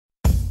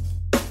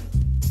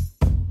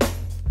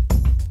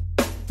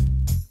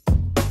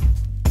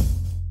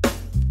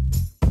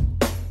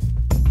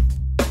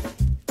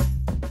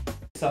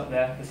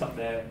it's up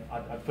there.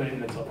 I'd put it in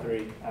the top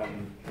three. It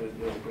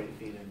was a great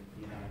feeling,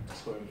 you know, to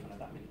score in front of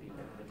that many people.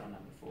 I've never done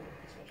that before,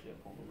 especially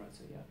at Portman Road.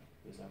 So yeah,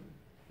 it was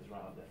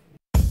right up there for me.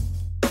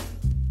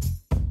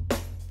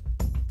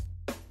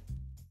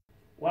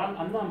 Well,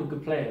 I know I'm a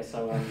good player,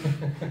 so I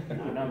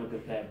know I'm a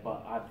good player,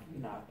 but I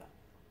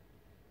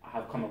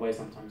have come away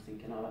sometimes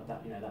thinking, oh,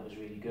 that was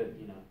really good.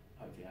 You know,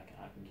 hopefully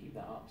I can keep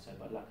that up. So,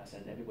 but like I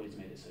said, everybody's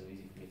made it so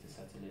easy for me to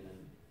settle in,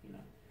 and you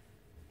know,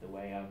 the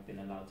way I've been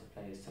allowed to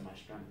play is to my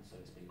strength. So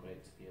it's been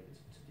great to be able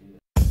to do that.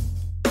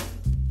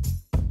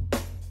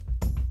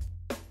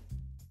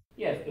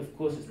 Yeah, of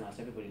course it's nice.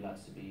 Everybody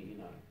likes to be, you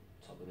know,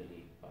 top of the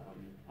league, but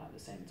at the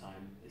same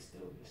time, it's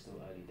still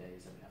early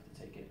days, and we have to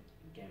take it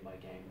game by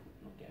game,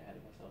 not get ahead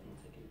of ourselves, not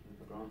take anything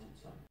for granted.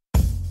 So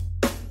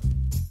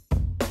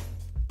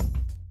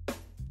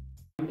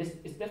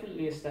it's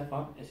definitely a step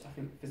up. I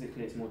think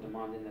physically it's more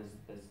demanding.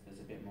 There's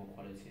a bit more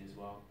quality as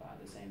well, but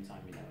at the same time,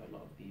 you know, a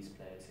lot of these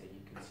players here,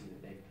 you can see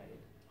that they've played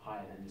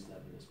higher than this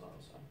level as well.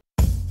 So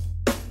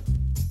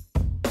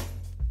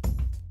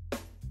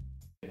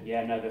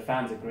yeah, no, the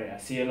fans are great. I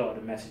see a lot of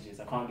the messages.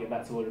 I can't get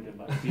back to all of them,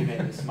 but they do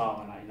make me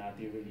smile, and I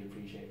do really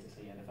appreciate it. So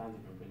yeah, the fans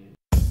have been brilliant.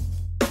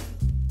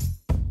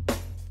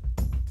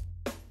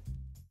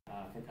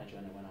 I think I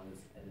joined it when I was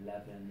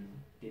 11,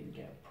 didn't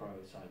get a pro,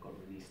 so I got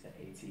released at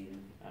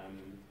 18,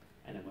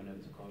 and then went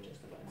over to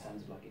Colchester. But in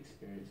terms of like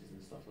experiences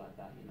and stuff like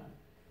that, you know,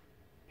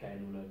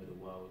 playing all over the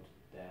world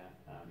there,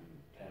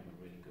 playing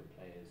with really good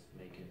players,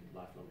 making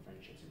lifelong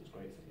friendships, it was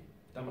great for me.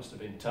 That must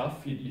have been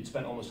tough. You'd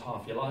spent almost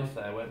half your life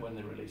there when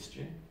they released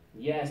you.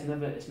 Yeah, it's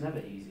never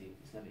easy.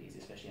 It's never easy,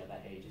 especially at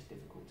that age. It's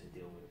difficult to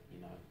deal with,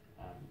 you know.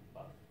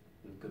 But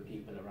with good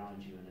people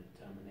around you and a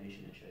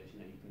determination, it shows, you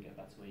know, you can get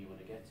back to where you want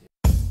to get to.